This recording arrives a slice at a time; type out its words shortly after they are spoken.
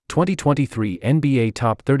2023 NBA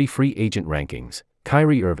Top 30 Free Agent Rankings,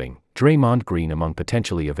 Kyrie Irving, Draymond Green among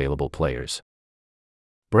potentially available players.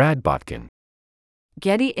 Brad Botkin.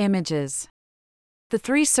 Getty Images. The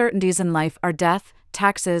three certainties in life are death,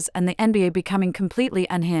 taxes, and the NBA becoming completely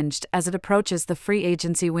unhinged as it approaches the free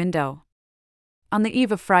agency window. On the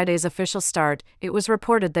eve of Friday's official start, it was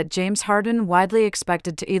reported that James Harden, widely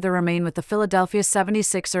expected to either remain with the Philadelphia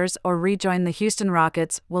 76ers or rejoin the Houston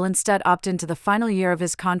Rockets, will instead opt into the final year of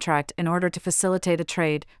his contract in order to facilitate a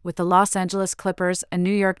trade, with the Los Angeles Clippers and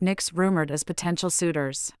New York Knicks rumored as potential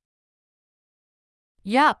suitors.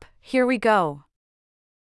 Yup, here we go.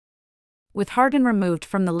 With Harden removed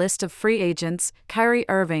from the list of free agents, Kyrie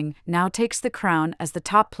Irving now takes the crown as the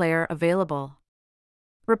top player available.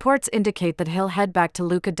 Reports indicate that he'll head back to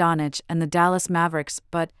Luka Doncic and the Dallas Mavericks,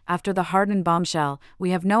 but, after the Harden bombshell,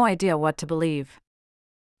 we have no idea what to believe.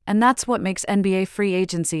 And that's what makes NBA free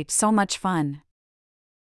agency so much fun.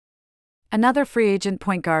 Another free agent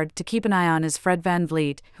point guard to keep an eye on is Fred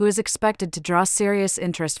VanVleet, who is expected to draw serious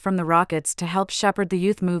interest from the Rockets to help shepherd the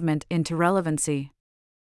youth movement into relevancy.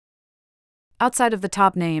 Outside of the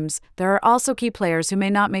top names, there are also key players who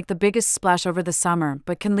may not make the biggest splash over the summer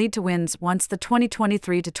but can lead to wins once the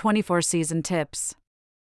 2023-24 season tips.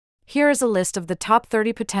 Here is a list of the top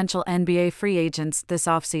 30 potential NBA free agents this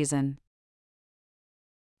offseason.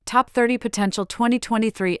 Top 30 potential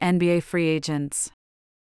 2023 NBA free agents.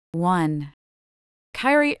 1.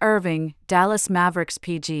 Kyrie Irving, Dallas Mavericks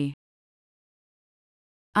PG.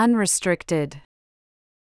 Unrestricted.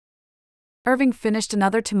 Irving finished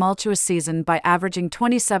another tumultuous season by averaging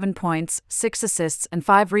 27 points, 6 assists and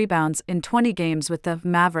 5 rebounds in 20 games with the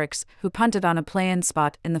Mavericks, who punted on a play-in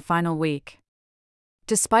spot in the final week.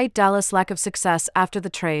 Despite Dallas' lack of success after the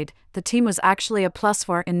trade, the team was actually a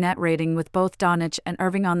 +4 in net rating with both Doncic and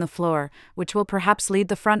Irving on the floor, which will perhaps lead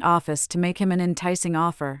the front office to make him an enticing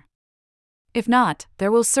offer. If not,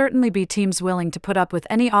 there will certainly be teams willing to put up with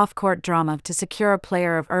any off-court drama to secure a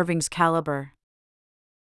player of Irving's caliber.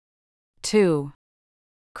 2.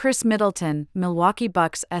 Chris Middleton, Milwaukee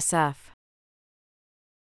Bucks SF.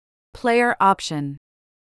 Player option.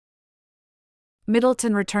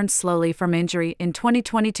 Middleton returned slowly from injury in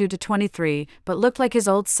 2022-23, but looked like his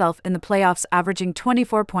old self in the playoffs, averaging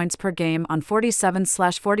 24 points per game on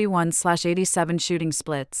 47/41/87 shooting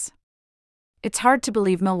splits. It's hard to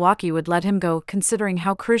believe Milwaukee would let him go considering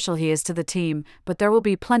how crucial he is to the team, but there will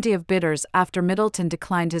be plenty of bidders after Middleton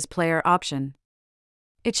declined his player option.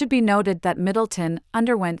 It should be noted that Middleton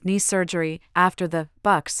underwent knee surgery after the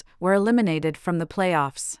Bucks were eliminated from the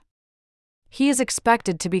playoffs. He is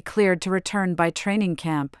expected to be cleared to return by training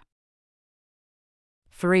camp.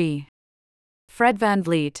 3. Fred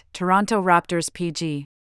VanVleet, Toronto Raptors PG.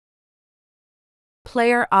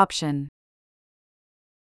 Player option.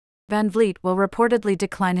 VanVleet will reportedly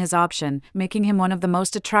decline his option, making him one of the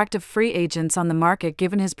most attractive free agents on the market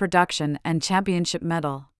given his production and championship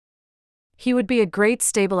medal. He would be a great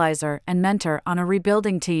stabilizer and mentor on a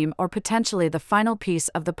rebuilding team or potentially the final piece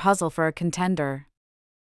of the puzzle for a contender.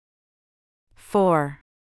 4.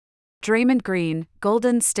 Draymond Green,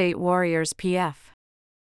 Golden State Warriors PF.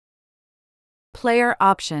 Player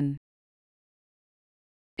option.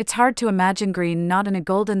 It's hard to imagine Green not in a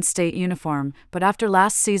Golden State uniform, but after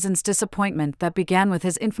last season's disappointment that began with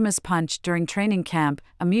his infamous punch during training camp,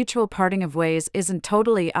 a mutual parting of ways isn't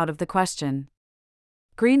totally out of the question.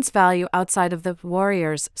 Green's value outside of the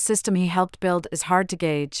Warriors system he helped build is hard to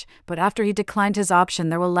gauge, but after he declined his option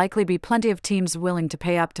there will likely be plenty of teams willing to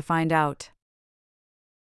pay up to find out.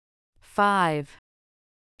 5.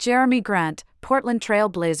 Jeremy Grant, Portland Trail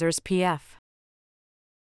Blazers PF.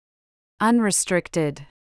 Unrestricted.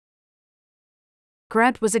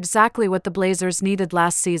 Grant was exactly what the Blazers needed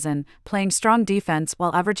last season, playing strong defense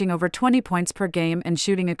while averaging over 20 points per game and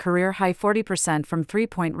shooting a career-high 40% from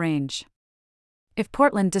three-point range. If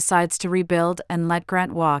Portland decides to rebuild and let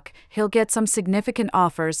Grant walk, he'll get some significant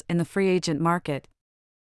offers in the free agent market.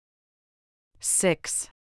 6.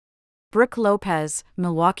 Brook Lopez,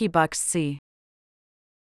 Milwaukee Bucks C.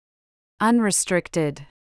 Unrestricted.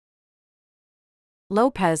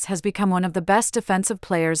 Lopez has become one of the best defensive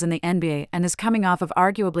players in the NBA and is coming off of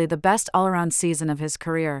arguably the best all-around season of his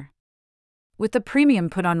career. With the premium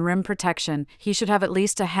put on rim protection, he should have at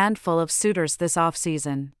least a handful of suitors this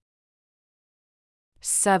offseason.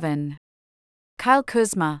 7. Kyle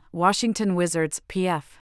Kuzma, Washington Wizards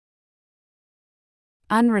PF.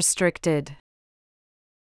 Unrestricted.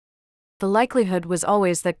 The likelihood was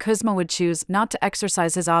always that Kuzma would choose not to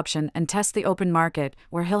exercise his option and test the open market,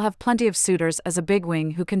 where he'll have plenty of suitors as a big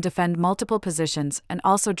wing who can defend multiple positions and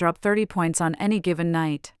also drop 30 points on any given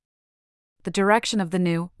night. The direction of the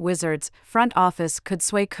new Wizards front office could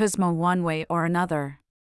sway Kuzma one way or another.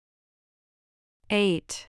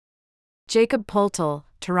 8. Jakob Poeltl,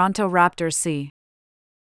 Toronto Raptors C.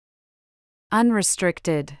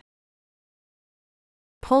 Unrestricted.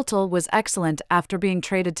 Poeltl was excellent after being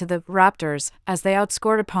traded to the Raptors, as they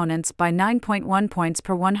outscored opponents by 9.1 points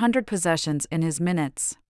per 100 possessions in his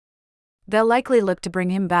minutes. They'll likely look to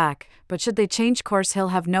bring him back, but should they change course, he'll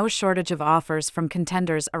have no shortage of offers from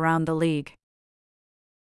contenders around the league.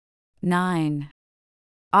 9.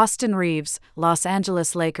 Austin Reeves, Los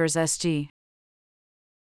Angeles Lakers SG.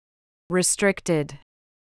 Restricted.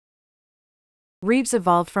 Reeves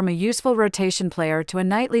evolved from a useful rotation player to a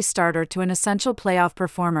nightly starter to an essential playoff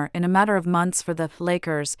performer in a matter of months for the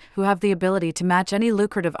Lakers, who have the ability to match any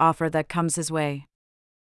lucrative offer that comes his way.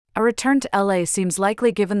 A return to LA seems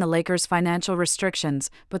likely given the Lakers' financial restrictions,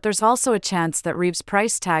 but there's also a chance that Reeves'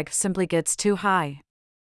 price tag simply gets too high.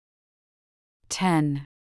 10.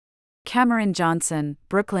 Cameron Johnson,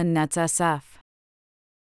 Brooklyn Nets SF.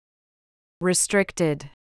 Restricted.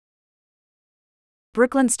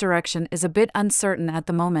 Brooklyn's direction is a bit uncertain at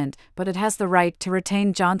the moment, but it has the right to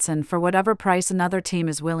retain Johnson for whatever price another team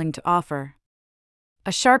is willing to offer.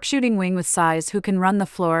 A sharpshooting wing with size who can run the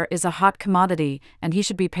floor is a hot commodity, and he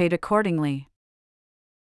should be paid accordingly.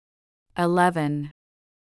 11.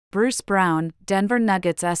 Bruce Brown, Denver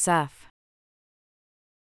Nuggets SF.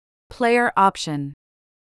 Player option.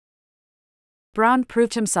 Brown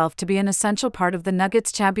proved himself to be an essential part of the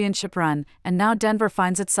Nuggets' championship run, and now Denver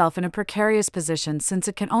finds itself in a precarious position since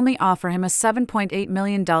it can only offer him a $7.8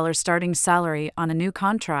 million starting salary on a new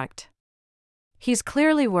contract. He's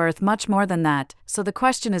clearly worth much more than that, so the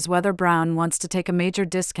question is whether Brown wants to take a major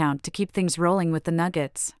discount to keep things rolling with the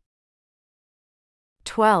Nuggets.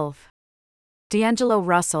 12. D'Angelo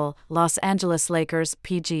Russell, Los Angeles Lakers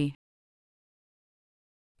PG.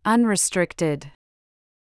 Unrestricted.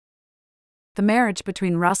 The marriage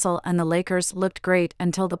between Russell and the Lakers looked great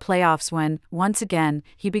until the playoffs when, once again,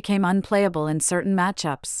 he became unplayable in certain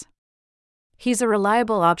matchups. He's a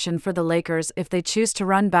reliable option for the Lakers if they choose to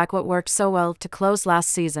run back what worked so well to close last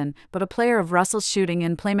season, but a player of Russell's shooting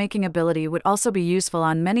and playmaking ability would also be useful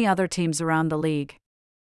on many other teams around the league.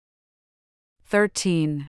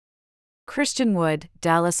 13. Christian Wood,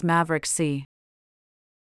 Dallas Mavericks C.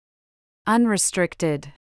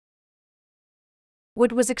 Unrestricted.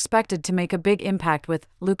 Wood was expected to make a big impact with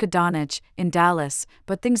Luka Doncic in Dallas,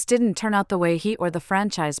 but things didn't turn out the way he or the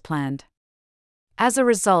franchise planned. As a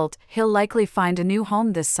result, he'll likely find a new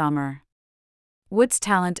home this summer. Wood's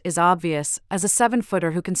talent is obvious, as a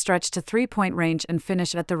 7-footer who can stretch to three-point range and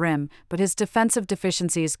finish at the rim, but his defensive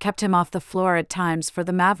deficiencies kept him off the floor at times for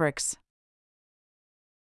the Mavericks.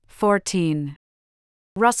 14.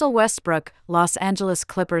 Russell Westbrook, Los Angeles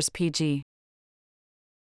Clippers PG.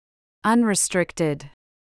 Unrestricted.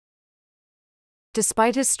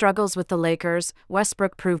 Despite his struggles with the Lakers,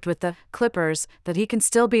 Westbrook proved with the Clippers that he can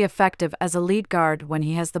still be effective as a lead guard when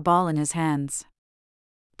he has the ball in his hands.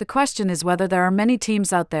 The question is whether there are many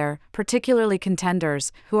teams out there, particularly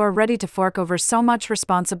contenders, who are ready to fork over so much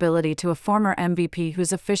responsibility to a former MVP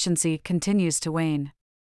whose efficiency continues to wane.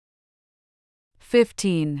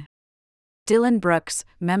 15. Dillon Brooks,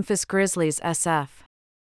 Memphis Grizzlies SF.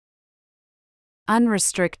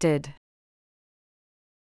 Unrestricted.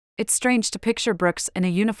 It's strange to picture Brooks in a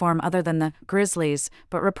uniform other than the Grizzlies,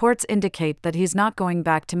 but reports indicate that he's not going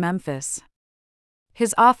back to Memphis.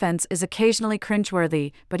 His offense is occasionally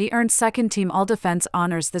cringeworthy, but he earned second-team All-Defense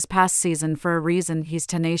honors this past season for a reason: he's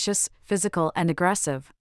tenacious, physical, and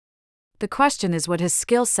aggressive. The question is what his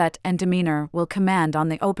skill set and demeanor will command on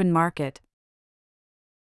the open market.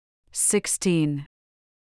 16.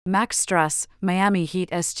 Max Strus, Miami Heat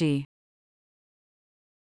SG.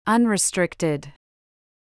 Unrestricted.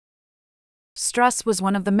 Strus was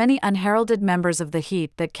one of the many unheralded members of the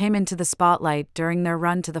Heat that came into the spotlight during their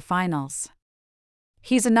run to the finals.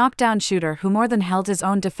 He's a knockdown shooter who more than held his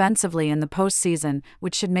own defensively in the postseason,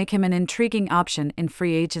 which should make him an intriguing option in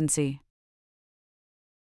free agency.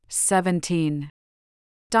 17.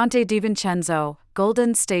 Dante DiVincenzo,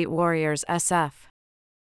 Golden State Warriors SF.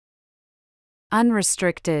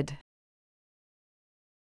 Unrestricted.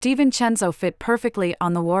 DiVincenzo fit perfectly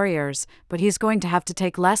on the Warriors, but he's going to have to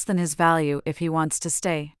take less than his value if he wants to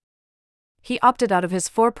stay. He opted out of his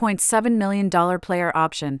 $4.7 million player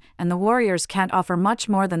option, and the Warriors can't offer much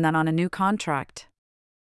more than that on a new contract.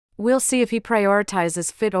 We'll see if he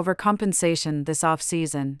prioritizes fit over compensation this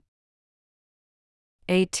offseason.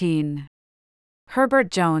 18. Herbert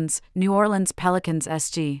Jones, New Orleans Pelicans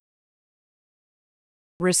SG.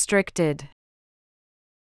 Restricted.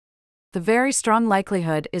 The very strong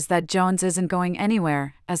likelihood is that Jones isn't going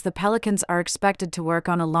anywhere, as the Pelicans are expected to work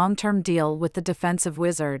on a long-term deal with the defensive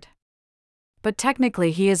wizard. But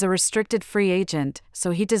technically he is a restricted free agent,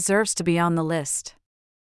 so he deserves to be on the list.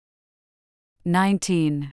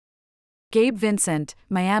 19. Gabe Vincent,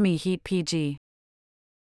 Miami Heat PG.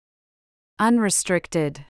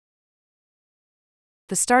 Unrestricted.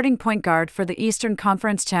 The starting point guard for the Eastern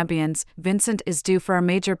Conference champions, Vincent is due for a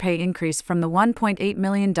major pay increase from the $1.8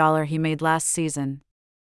 million he made last season.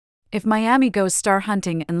 If Miami goes star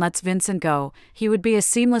hunting and lets Vincent go, he would be a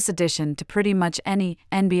seamless addition to pretty much any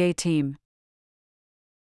NBA team.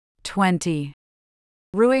 20.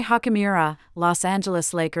 Rui Hachimura, Los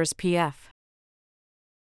Angeles Lakers PF.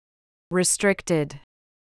 Restricted.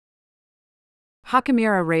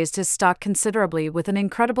 Hachimura raised his stock considerably with an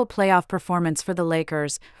incredible playoff performance for the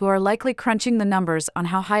Lakers, who are likely crunching the numbers on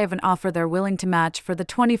how high of an offer they're willing to match for the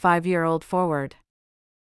 25-year-old forward.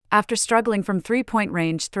 After struggling from three-point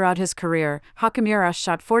range throughout his career, Hachimura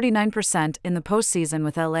shot 49% in the postseason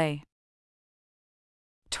with LA.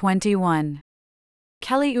 21.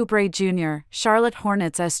 Kelly Oubre Jr., Charlotte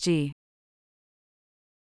Hornets SG.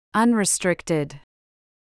 Unrestricted.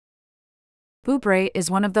 Oubre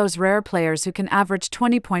is one of those rare players who can average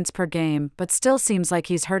 20 points per game but still seems like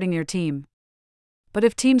he's hurting your team. But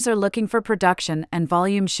if teams are looking for production and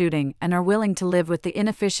volume shooting and are willing to live with the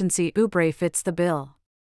inefficiency, Oubre fits the bill.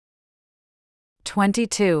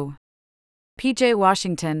 22. PJ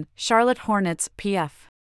Washington, Charlotte Hornets PF.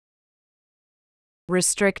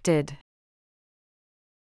 Restricted.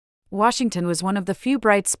 Washington was one of the few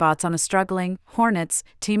bright spots on a struggling Hornets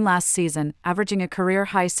team last season, averaging a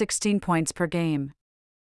career-high 16 points per game.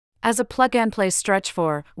 As a plug-and-play stretch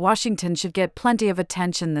four, Washington should get plenty of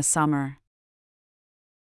attention this summer.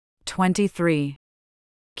 23.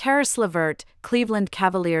 Karis LeVert, Cleveland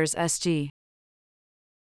Cavaliers SG.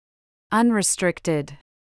 Unrestricted.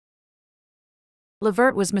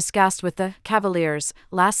 LeVert was miscast with the Cavaliers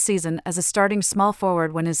last season as a starting small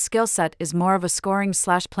forward when his skill set is more of a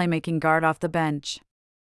scoring/playmaking guard off the bench.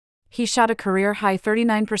 He shot a career-high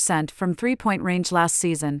 39% from three-point range last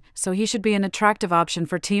season, so he should be an attractive option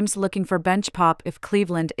for teams looking for bench pop if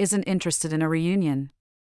Cleveland isn't interested in a reunion.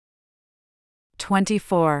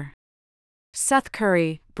 24. Seth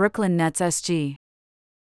Curry, Brooklyn Nets SG.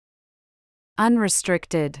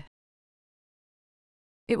 Unrestricted.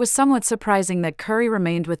 It was somewhat surprising that Curry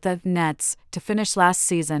remained with the Nets to finish last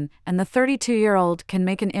season, and the 32-year-old can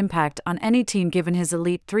make an impact on any team given his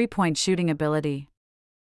elite three-point shooting ability.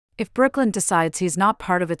 If Brooklyn decides he's not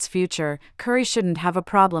part of its future, Curry shouldn't have a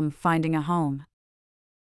problem finding a home.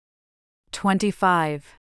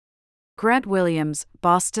 25. Grant Williams,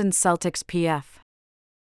 Boston Celtics PF.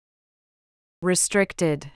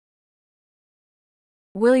 Restricted.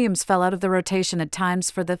 Williams fell out of the rotation at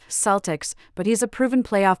times for the Celtics, but he's a proven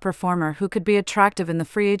playoff performer who could be attractive in the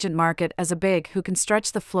free agent market as a big who can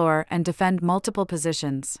stretch the floor and defend multiple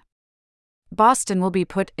positions. Boston will be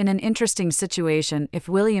put in an interesting situation if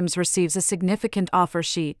Williams receives a significant offer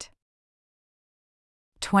sheet.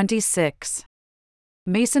 26.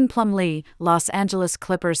 Mason Plumlee, Los Angeles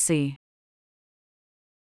Clippers C.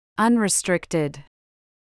 Unrestricted.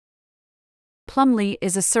 Plumlee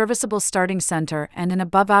is a serviceable starting center and an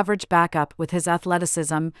above-average backup with his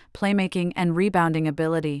athleticism, playmaking, and rebounding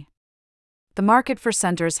ability. The market for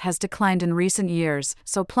centers has declined in recent years,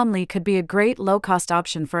 so Plumlee could be a great low-cost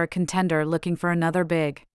option for a contender looking for another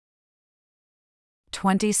big.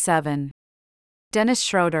 27. Dennis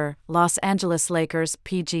Schroeder, Los Angeles Lakers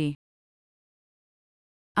PG.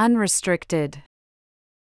 Unrestricted.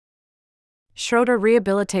 Schroeder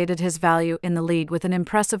rehabilitated his value in the league with an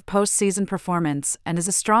impressive postseason performance and is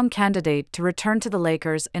a strong candidate to return to the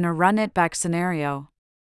Lakers in a run-it-back scenario.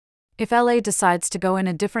 If LA decides to go in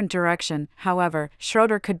a different direction, however,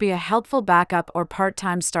 Schroeder could be a helpful backup or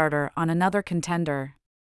part-time starter on another contender.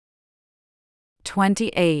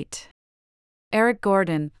 28. Eric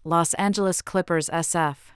Gordon, Los Angeles Clippers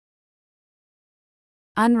SF.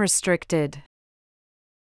 Unrestricted.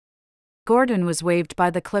 Gordon was waived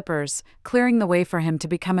by the Clippers, clearing the way for him to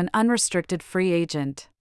become an unrestricted free agent.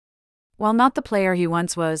 While not the player he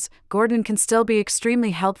once was, Gordon can still be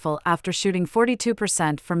extremely helpful after shooting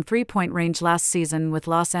 42% from three-point range last season with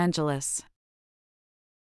Los Angeles.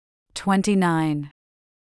 29.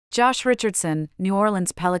 Josh Richardson, New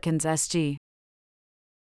Orleans Pelicans SG.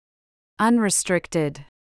 Unrestricted.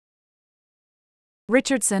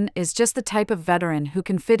 Richardson is just the type of veteran who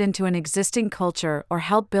can fit into an existing culture or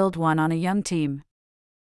help build one on a young team.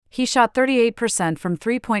 He shot 38% from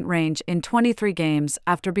three-point range in 23 games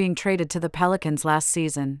after being traded to the Pelicans last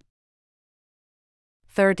season.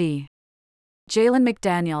 30. Jalen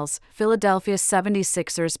McDaniels, Philadelphia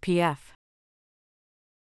 76ers PF.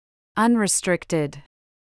 Unrestricted.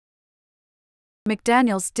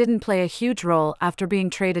 McDaniels didn't play a huge role after being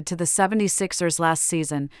traded to the 76ers last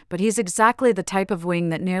season, but he's exactly the type of wing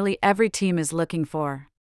that nearly every team is looking for.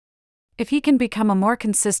 If he can become a more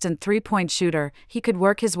consistent three-point shooter, he could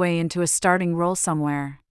work his way into a starting role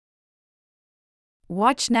somewhere.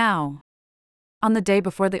 Watch now. On the day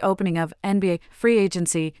before the opening of NBA free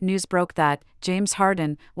agency, news broke that James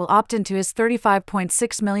Harden will opt into his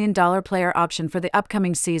 $35.6 million player option for the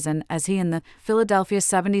upcoming season as he and the Philadelphia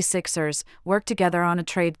 76ers work together on a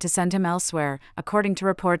trade to send him elsewhere, according to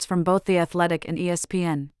reports from both The Athletic and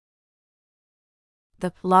ESPN.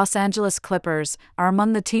 The Los Angeles Clippers are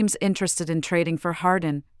among the teams interested in trading for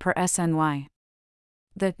Harden, per SNY.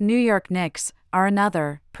 The New York Knicks are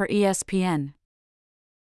another, per ESPN.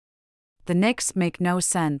 The Knicks make no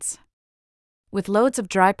sense. With loads of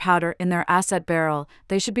dry powder in their asset barrel,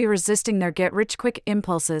 they should be resisting their get-rich-quick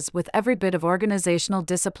impulses with every bit of organizational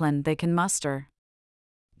discipline they can muster.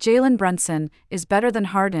 Jalen Brunson is better than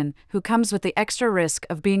Harden, who comes with the extra risk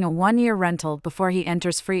of being a one-year rental before he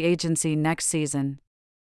enters free agency next season.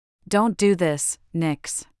 Don't do this,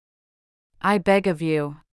 Knicks. I beg of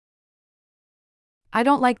you. I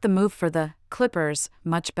don't like the move for the Clippers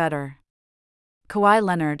much better. Kawhi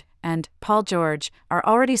Leonard and Paul George are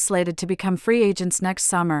already slated to become free agents next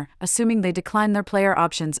summer, assuming they decline their player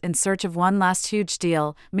options in search of one last huge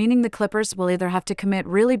deal, meaning the Clippers will either have to commit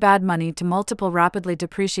really bad money to multiple rapidly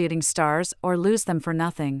depreciating stars or lose them for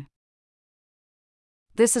nothing.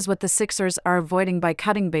 This is what the Sixers are avoiding by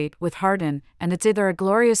cutting bait with Harden, and it's either a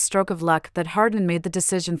glorious stroke of luck that Harden made the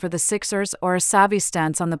decision for the Sixers or a savvy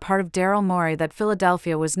stance on the part of Daryl Morey that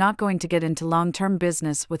Philadelphia was not going to get into long-term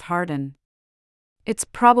business with Harden. It's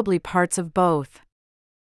probably parts of both.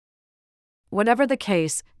 Whatever the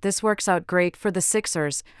case, this works out great for the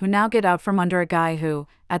Sixers, who now get out from under a guy who,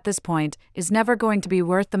 at this point, is never going to be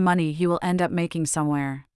worth the money he will end up making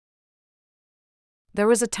somewhere. There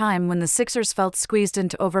was a time when the Sixers felt squeezed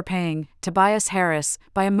into overpaying Tobias Harris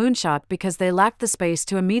by a moonshot because they lacked the space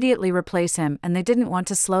to immediately replace him and they didn't want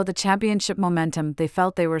to slow the championship momentum they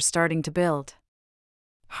felt they were starting to build.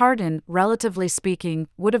 Harden, relatively speaking,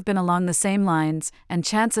 would have been along the same lines, and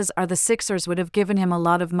chances are the Sixers would have given him a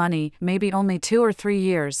lot of money, maybe only 2 or 3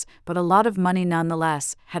 years, but a lot of money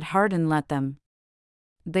nonetheless, had Harden let them.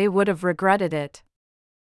 They would have regretted it.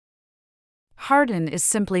 Harden is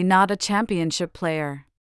simply not a championship player.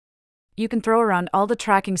 You can throw around all the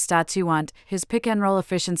tracking stats you want, his pick-and-roll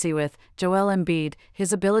efficiency with Joel Embiid,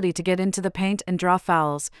 his ability to get into the paint and draw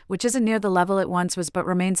fouls, which isn't near the level it once was but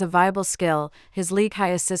remains a viable skill, his league-high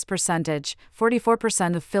assist percentage,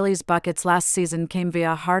 44% of Philly's buckets last season came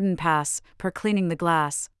via Harden pass, per cleaning the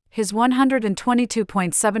glass, his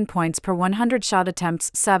 122.7 points per 100 shot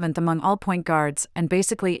attempts 7th among all point guards and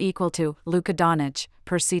basically equal to Luka Doncic,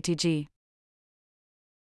 per CTG.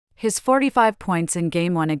 His 45 points in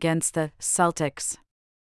Game 1 against the Celtics.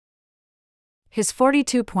 His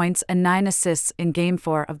 42 points and 9 assists in Game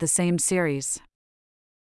 4 of the same series.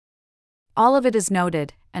 All of it is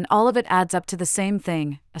noted, and all of it adds up to the same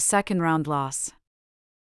thing, a second-round loss.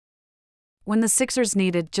 When the Sixers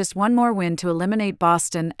needed just one more win to eliminate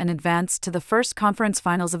Boston and advance to the first conference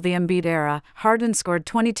finals of the Embiid era, Harden scored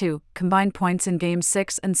 22 combined points in Games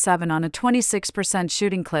 6 and 7 on a 26%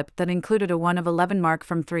 shooting clip that included a 1 of 11 mark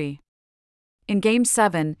from 3. In Game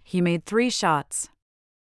 7, he made 3 shots.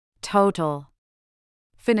 Total.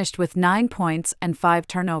 Finished with 9 points and 5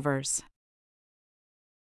 turnovers.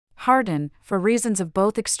 Harden, for reasons of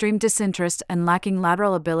both extreme disinterest and lacking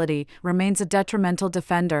lateral ability, remains a detrimental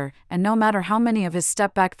defender, and no matter how many of his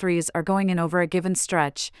step-back threes are going in over a given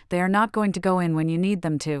stretch, they are not going to go in when you need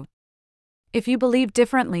them to. If you believe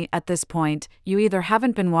differently at this point, you either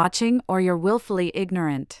haven't been watching or you're willfully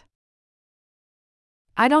ignorant.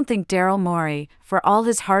 I don't think Daryl Morey, for all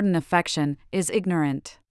his Harden affection, is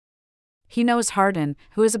ignorant. He knows Harden,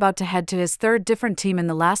 who is about to head to his 3rd different team in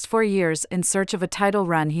the last 4 years in search of a title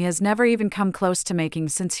run he has never even come close to making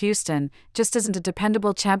since Houston, just isn't a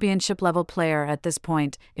dependable championship-level player at this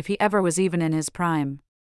point, if he ever was even in his prime.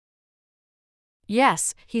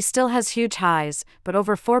 Yes, he still has huge highs, but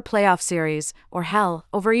over 4 playoff series, or hell,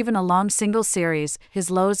 over even a long single series, his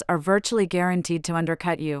lows are virtually guaranteed to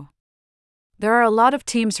undercut you. There are a lot of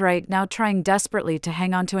teams right now trying desperately to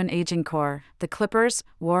hang on to an aging core. The Clippers,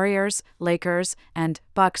 Warriors, Lakers, and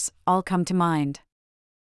Bucks all come to mind.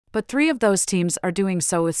 But 3 of those teams are doing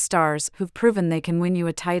so with stars who've proven they can win you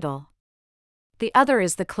a title. The other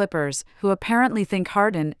is the Clippers, who apparently think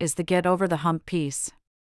Harden is the get-over-the-hump piece.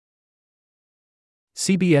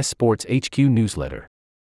 CBS Sports HQ Newsletter.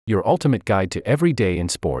 your ultimate guide to every day in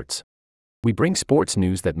sports. We bring sports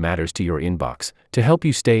news that matters to your inbox to help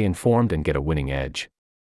you stay informed and get a winning edge.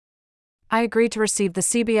 I agree to receive the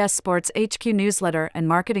CBS Sports HQ newsletter and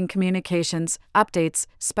marketing communications, updates,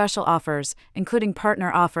 special offers, including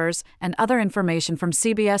partner offers, and other information from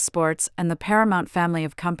CBS Sports and the Paramount family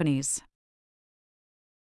of companies.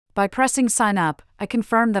 By pressing Sign Up, I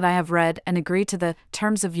confirm that I have read and agree to the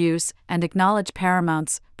terms of use and acknowledge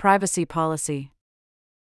Paramount's privacy policy.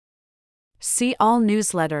 See all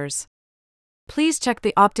newsletters. Please check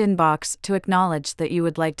the opt-in box to acknowledge that you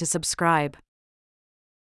would like to subscribe.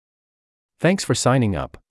 Thanks for signing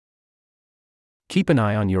up. Keep an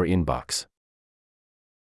eye on your inbox.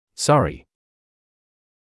 Sorry.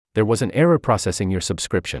 There was an error processing your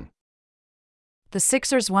subscription. The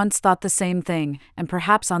Sixers once thought the same thing, and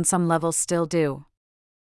perhaps on some levels still do.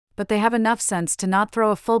 But they have enough sense to not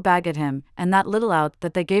throw a full bag at him, and that little out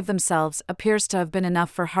that they gave themselves appears to have been enough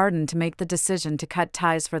for Harden to make the decision to cut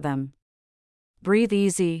ties for them. Breathe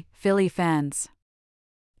easy, Philly fans.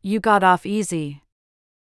 You got off easy.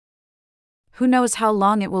 Who knows how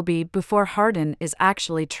long it will be before Harden is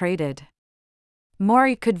actually traded.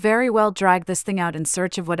 Morey could very well drag this thing out in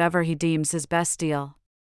search of whatever he deems his best deal.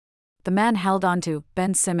 The man held on to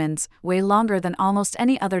Ben Simmons way longer than almost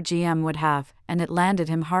any other GM would have, and it landed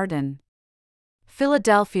him Harden.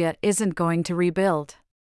 Philadelphia isn't going to rebuild.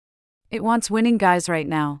 It wants winning guys right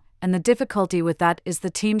now, and the difficulty with that is the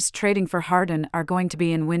teams trading for Harden are going to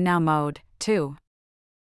be in win-now mode, too.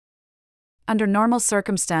 Under normal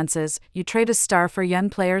circumstances, you trade a star for young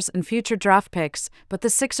players and future draft picks, but the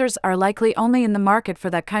Sixers are likely only in the market for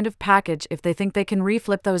that kind of package if they think they can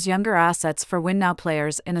reflip those younger assets for win-now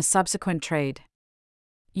players in a subsequent trade.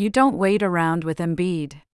 You don't wait around with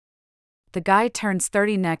Embiid. The guy turns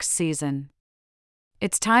 30 next season.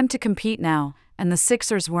 It's time to compete now, and the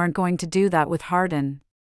Sixers weren't going to do that with Harden.